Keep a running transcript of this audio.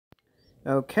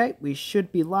Okay, we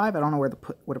should be live. I don't know where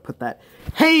to put that.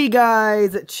 Hey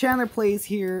guys, Chandler Plays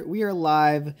here. We are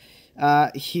live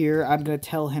here. I'm going to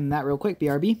tell him that real quick,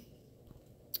 BRB.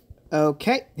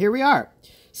 Okay, here we are.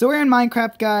 So we're in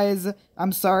Minecraft, guys.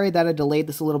 I'm sorry that I delayed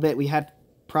this a little bit. We had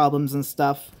problems and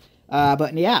stuff.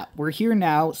 But yeah, we're here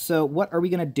now. So what are we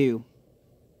going to do?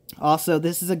 Also,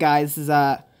 this is a guy. This is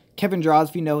Kevin Draws,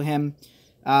 if you know him.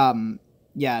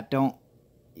 Yeah, don't...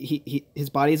 his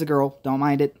body is a girl. Don't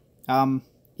mind it.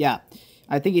 Yeah,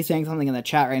 I think he's saying something in the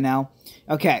chat right now.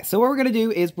 Okay, so what we're gonna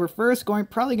do is we're first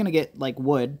probably gonna get, like,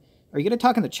 wood. Are you gonna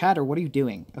talk in the chat, or what are you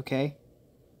doing? Okay,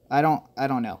 I don't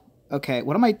know. Okay,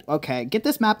 okay, get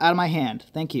this map out of my hand.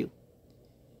 Thank you.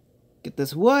 Get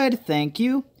this wood. Thank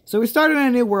you. So we started in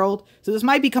a new world, so this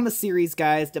might become a series,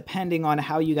 guys, depending on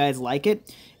how you guys like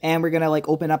it. And we're gonna, like,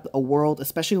 open up a world,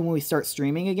 especially when we start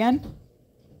streaming again.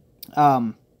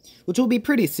 Which will be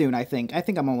pretty soon, I think. I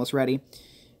think I'm almost ready.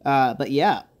 But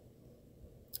yeah.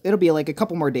 It'll be like a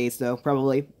couple more days, though,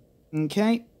 probably.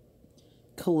 Okay.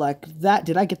 Collect that.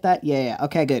 Did I get that? Yeah.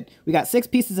 Okay, good. We got 6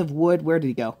 pieces of wood. Where did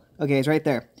he go? Okay, he's right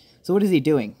there. So what is he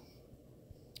doing?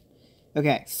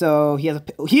 Okay, so he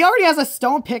already has a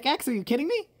stone pickaxe. Are you kidding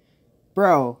me?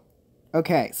 Bro.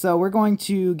 Okay, so we're going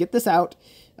to get this out.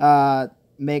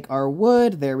 Make our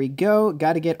wood. There we go.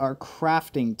 Got to get our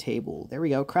crafting table. There we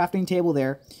go. Crafting table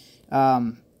there.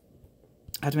 I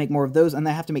have to make more of those, and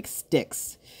then I have to make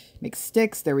sticks. Make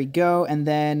sticks. There we go. And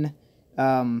then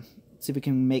see if we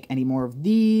can make any more of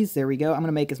these. There we go. I'm going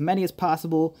to make as many as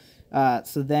possible,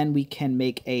 so then we can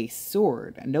make a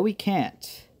sword. No, we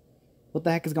can't. What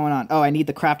the heck is going on? Oh, I need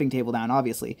the crafting table down,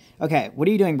 obviously. Okay, what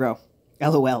are you doing, bro?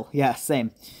 LOL. Yeah,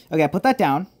 same. Okay, put that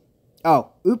down.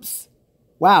 Oh, oops.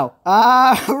 Wow.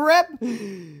 Rip.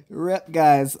 Rip,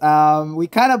 guys. We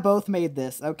kind of both made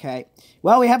this. Okay.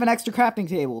 Well, we have an extra crafting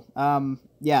table.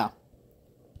 Yeah.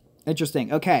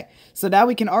 Interesting. Okay. So now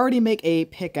we can already make a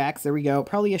pickaxe. There we go.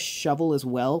 Probably a shovel as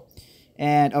well.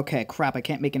 And, okay, crap. I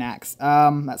can't make an axe.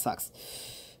 That sucks.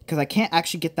 Because I can't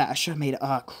actually get that. I should have made it.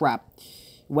 Crap.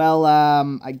 Well,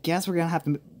 I guess we're going to have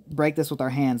to break this with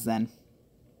our hands then.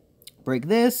 Break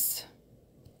this.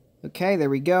 Okay,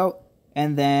 there we go.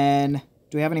 And then...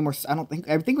 do we have any more?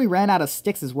 I think we ran out of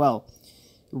sticks as well.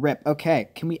 Rip. Okay.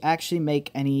 Can we actually make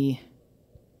any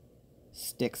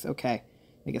sticks? Okay.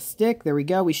 Make a stick. There we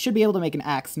go. We should be able to make an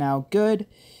axe now. Good.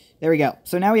 There we go.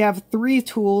 So now we have 3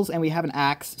 tools and we have an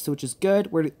axe, so which is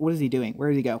good. What is he doing? Where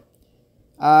did he go?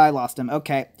 I lost him.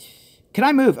 Okay. Can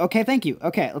I move? Okay, thank you.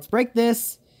 Okay, let's break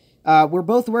this. We're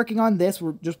both working on this.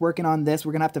 We're just working on this.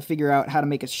 We're going to have to figure out how to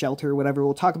make a shelter or whatever.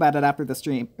 We'll talk about it after the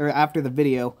stream, or after the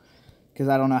video. Because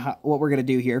I don't know what we're going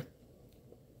to do here.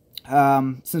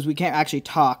 Since we can't actually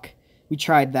talk. We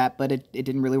tried that, but it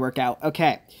didn't really work out.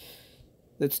 Okay.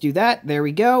 Let's do that. There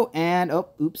we go. And, oh,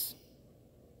 oops.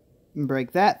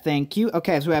 Break that. Thank you.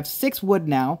 Okay, so we have 6 wood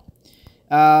now.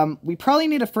 We probably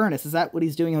need a furnace. Is that what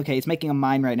he's doing? Okay, he's making a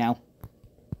mine right now.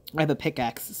 I have a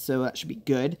pickaxe, so that should be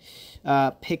good.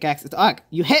 Pickaxe.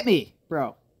 You hit me,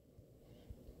 bro.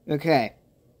 Okay.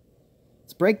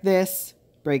 Let's break this.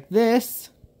 Break this.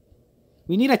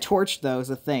 We need a torch, though, is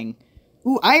a thing.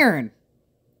 Ooh, iron!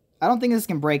 I don't think this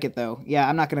can break it, though. Yeah,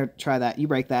 I'm not going to try that. You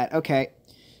break that. Okay.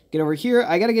 Get over here.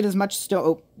 I got to get as much stone...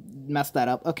 oh, messed that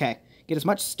up. Okay. Get as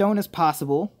much stone as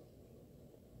possible.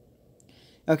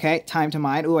 Okay, time to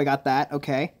mine. Ooh, I got that.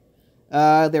 Okay.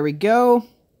 There we go.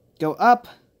 Go up.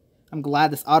 I'm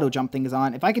glad this auto jump thing is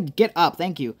on. If I could get up,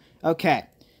 thank you. Okay.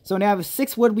 So now I have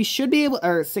 6 wood. We should be able...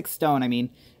 or 6 stone, I mean.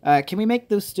 Can we make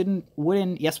those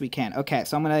wooden... yes, we can. Okay,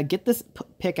 so I'm going to get this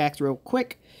pickaxe real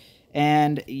quick.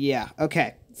 And, yeah.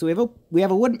 Okay. So we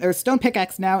have a wooden... or stone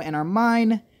pickaxe now in our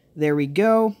mine. There we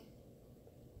go.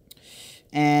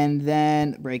 And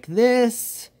then break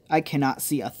this. I cannot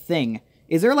see a thing.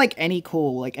 Is there, like, any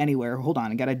coal, like, anywhere? Hold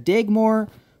on. I got to dig more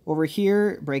over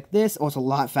here. Break this. Oh, it's a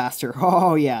lot faster.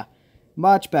 Oh, yeah.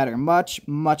 Much better. Much,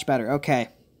 much better. Okay.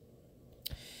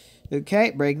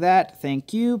 Okay, break that.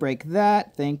 Thank you. Break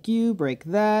that. Thank you. Break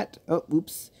that. Oh,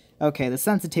 oops. Okay, the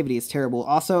sensitivity is terrible.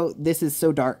 Also, this is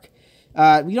so dark.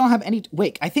 We don't have any...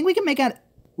 wait, I think we can make out...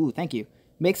 ooh, thank you.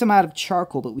 Make some out of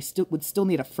charcoal, but we would still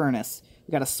need a furnace.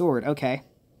 We got a sword. Okay.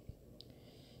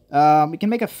 We can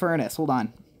make a furnace. Hold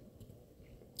on.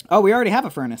 Oh, we already have a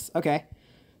furnace. Okay.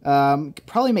 Could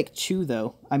probably make 2,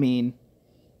 though. I mean...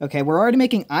 okay, we're already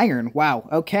making iron. Wow.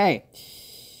 Okay.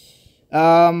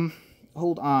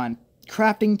 Hold on.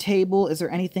 Crafting table. Is there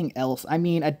anything else? I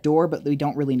mean, a door, but we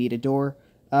don't really need a door.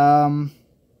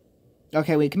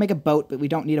 Okay, we can make a boat, but we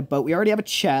don't need a boat. We already have a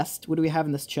chest. What do we have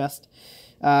in this chest?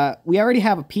 We already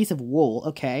have a piece of wool.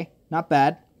 Okay, not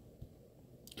bad.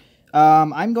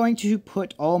 I'm going to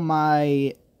put all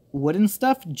my wooden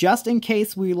stuff just in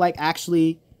case we, like,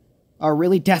 actually are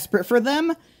really desperate for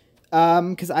them.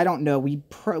 Because I don't know. We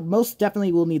most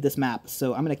definitely will need this map,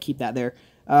 so I'm going to keep that there.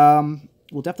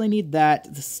 We'll definitely need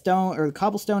that. The stone, or the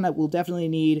cobblestone, that we'll definitely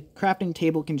need. Crafting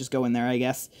table can just go in there, I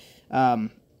guess.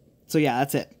 So yeah,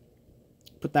 that's it.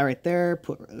 Put that right there,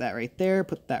 put that right there,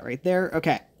 put that right there.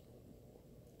 Okay.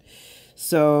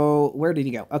 So, where did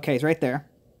he go? Okay, he's right there.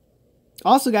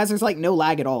 Also, guys, there's, like, no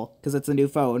lag at all, because it's a new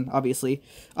phone, obviously.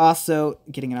 Also,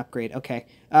 getting an upgrade. Okay.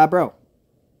 Bro.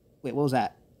 Wait, what was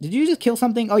that? Did you just kill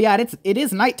something? Oh, yeah, it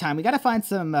is nighttime. We gotta find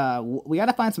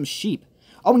some sheep.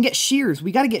 Oh, and get shears.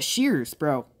 We gotta get shears,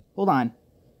 bro. Hold on.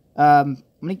 Let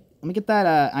me get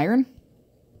that, iron.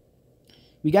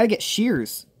 We gotta get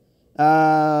shears.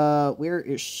 Where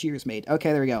is shears made?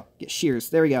 Okay, there we go. Get shears.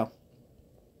 There we go.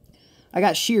 I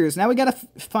got shears. Now we gotta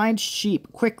find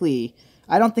sheep quickly.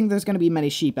 I don't think there's gonna be many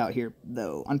sheep out here,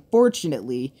 though.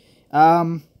 Unfortunately.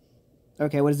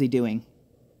 Okay, what is he doing?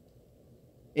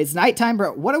 It's nighttime,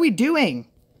 bro. What are we doing?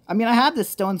 I mean, I have this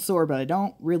stone sword, but I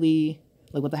don't really...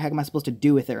 Like, what the heck am I supposed to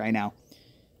do with it right now?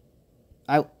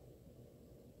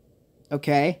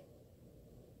 Okay.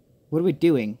 What are we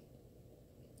doing?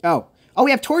 Oh. Oh,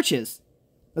 we have torches.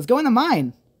 Let's go in the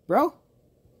mine, bro.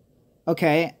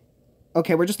 Okay.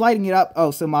 Okay, we're just lighting it up.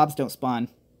 Oh, so mobs don't spawn.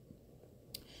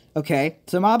 Okay.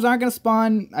 So mobs aren't going to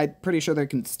spawn. I'm pretty sure they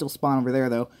can still spawn over there,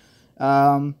 though.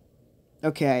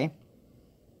 Okay.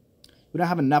 We don't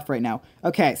have enough right now.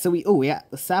 Okay, so we... Oh, yeah,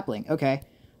 the sapling. Okay.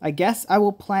 I guess I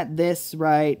will plant this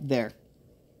right there.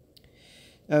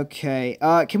 Okay.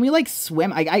 Can we, like,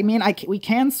 swim? I mean, we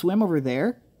can swim over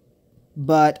there.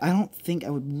 But I don't think I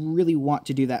would really want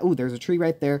to do that. Ooh, there's a tree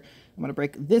right there. I'm going to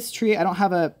break this tree. I don't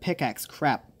have a pickaxe.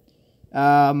 Crap.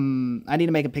 I need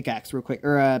to make a pickaxe real quick.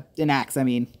 Or an axe, I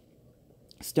mean.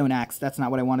 Stone axe. That's not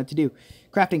what I wanted to do.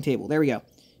 Crafting table. There we go.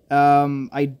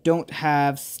 I don't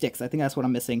have sticks. I think that's what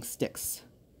I'm missing. Sticks.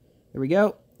 There we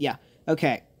go. Yeah.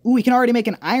 Okay. Ooh, we can already make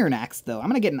an iron axe, though. I'm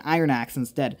going to get an iron axe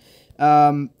instead.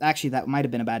 Actually, that might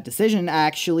have been a bad decision,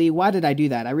 actually. Why did I do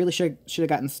that? I really should have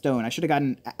gotten stone. I should have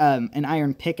gotten an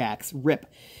iron pickaxe. Rip.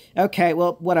 Okay,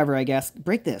 well, whatever, I guess.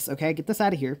 Break this, okay? Get this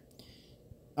out of here.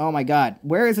 Oh, my God.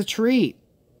 Where is a tree?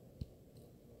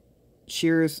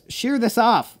 Shear this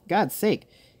off. God's sake.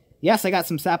 Yes, I got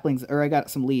some saplings, or I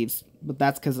got some leaves. But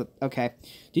that's because of... Okay.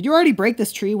 Did you already break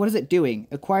this tree? What is it doing?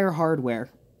 Acquire hardware.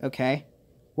 Okay.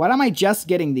 Why am I just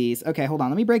getting these? Okay, hold on.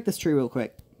 Let me break this tree real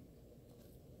quick.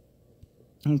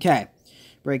 Okay.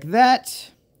 Break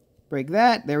that. Break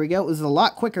that. There we go. This is a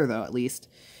lot quicker, though, at least.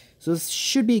 So this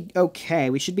should be okay.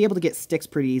 We should be able to get sticks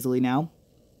pretty easily now.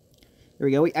 There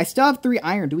we go. I still have 3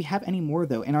 iron. Do we have any more,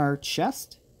 though, in our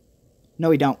chest? No,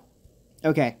 we don't.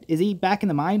 Okay. Is he back in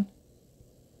the mine?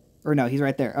 Or no, he's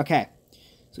right there. Okay.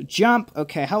 So jump.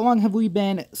 Okay, how long have we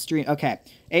been streaming? Okay,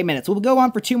 8 minutes. We'll go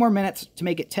on for 2 more minutes to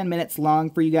make it 10 minutes long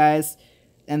for you guys.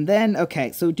 And then,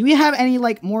 okay, so do we have any,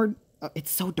 like, more... Oh, it's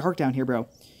so dark down here, bro.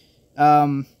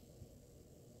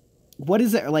 What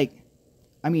is it, like...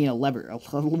 I mean, a lever.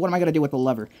 What am I going to do with a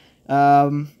lever?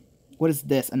 What is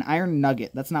this? An iron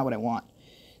nugget. That's not what I want.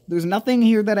 There's nothing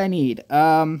here that I need.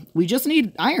 We just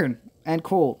need iron and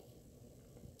coal.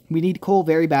 We need coal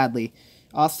very badly.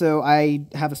 Also, I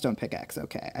have a stone pickaxe.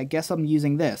 Okay, I guess I'm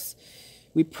using this.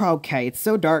 Okay, it's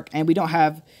so dark, and we don't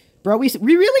have... Bro, we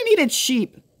really needed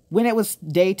sheep when it was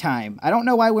daytime. I don't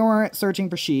know why we weren't searching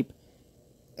for sheep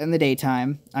in the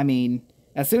daytime. I mean,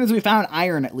 as soon as we found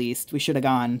iron, at least, we should have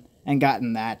gone and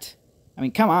gotten that. I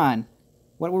mean, come on.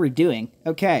 What were we doing?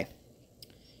 Okay.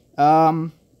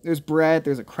 There's bread.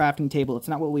 There's a crafting table. It's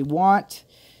not what we want.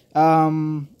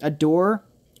 A door.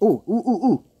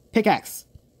 Ooh. Pickaxe.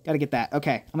 Gotta get that.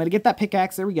 Okay, I'm gonna get that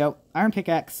pickaxe. There we go. Iron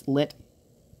pickaxe lit.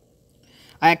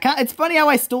 It's funny how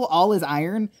I stole all his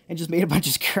iron and just made a bunch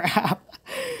of crap.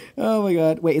 Oh my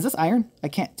god. Wait, is this iron? I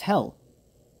can't tell.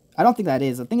 I don't think that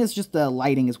is. I think it's just the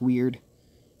lighting is weird.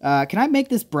 Can I make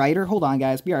this brighter? Hold on,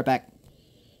 guys. Be right back.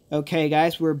 Okay,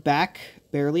 guys, we're back.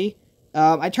 Barely.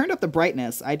 I turned up the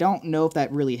brightness. I don't know if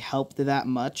that really helped that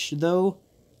much, though.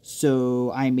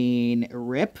 So, I mean,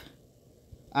 rip.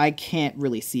 I can't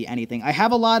really see anything. I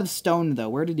have a lot of stone, though.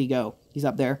 Where did he go? He's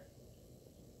up there.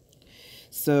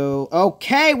 So,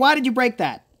 okay. Why did you break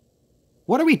that?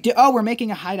 What are we doing? Oh, we're making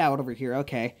a hideout over here.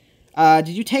 Okay. Did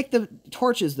you take the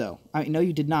torches, though? I mean, no,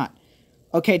 you did not.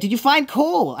 Okay, did you find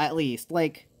coal, at least?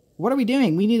 Like, what are we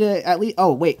doing? We need to at least...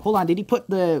 Oh, wait. Hold on. Did he put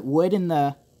the wood in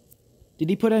the... Did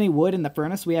he put any wood in the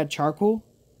furnace? We had charcoal?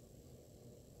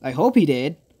 I hope he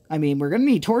did. I mean, we're going to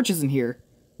need torches in here.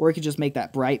 Or we could just make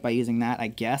that bright by using that, I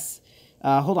guess.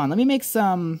 Hold on, let me make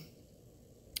some...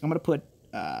 I'm going to put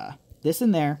this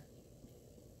in there.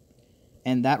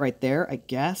 And that right there, I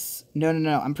guess. No.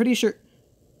 I'm pretty sure.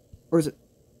 Or is it?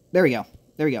 There we go.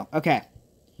 There we go. Okay.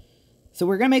 So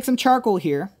we're going to make some charcoal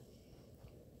here.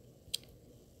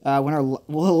 When our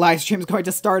live stream is going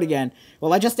to start again.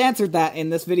 Well, I just answered that in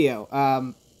this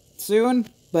video. Soon,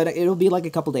 but it'll be like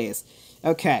a couple days.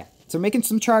 Okay. So we're making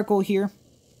some charcoal here.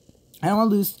 I don't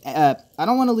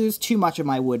want to lose too much of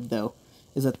my wood, though,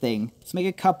 is a thing. Let's make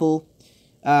a couple.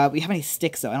 We have any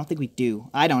sticks, though? I don't think we do.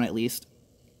 I don't, at least.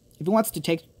 If he wants to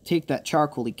take that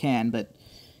charcoal, he can, but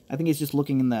I think he's just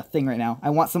looking in the thing right now. I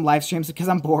want some live streams because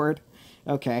I'm bored.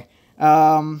 Okay.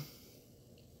 I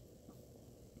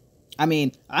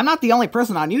mean, I'm not the only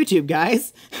person on YouTube,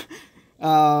 guys.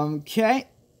 Okay.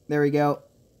 There we go.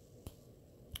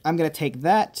 I'm going to take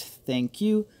that. Thank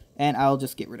you. And I'll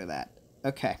just get rid of that.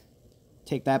 Okay.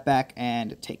 Take that back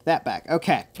and take that back.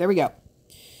 Okay. There we go.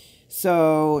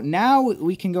 So now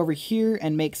we can go over here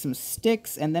and make some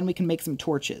sticks, and then we can make some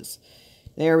torches.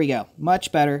 There we go.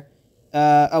 Much better.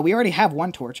 Oh, we already have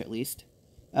one torch at least.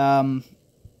 Gotta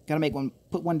make one,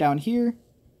 put one down here.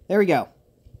 There we go.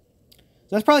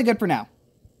 So that's probably good for now.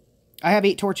 I have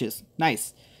 8 torches.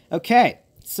 Nice. Okay.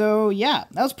 So yeah,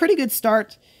 that was a pretty good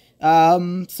start.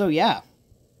 So yeah.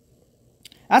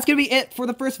 That's gonna be it for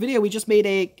the first video. We just made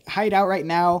a hideout right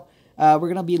now. We're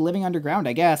gonna be living underground,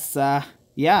 I guess.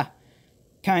 Yeah.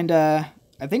 Kinda,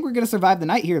 I think we're gonna survive the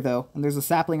night here, though. And there's a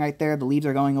sapling right there. The leaves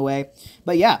are going away.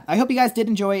 But yeah, I hope you guys did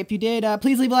enjoy. If you did,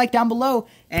 please leave a like down below.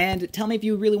 And tell me if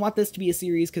you really want this to be a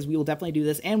series, because we will definitely do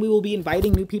this. And we will be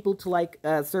inviting new people to, like,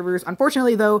 servers.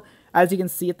 Unfortunately, though, as you can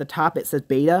see at the top, it says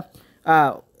beta.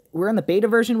 We're in the beta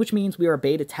version, which means we are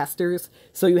beta testers.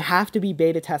 So you have to be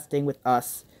beta testing with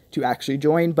us to actually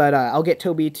join, but I'll get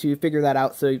Toby to figure that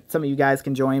out so some of you guys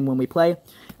can join when we play,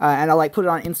 and I'll like put it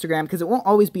on Instagram because it won't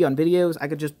always be on videos. I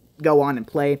could just go on and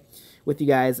play with you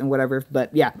guys and whatever,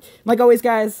 but yeah, like always,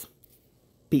 guys,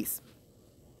 peace.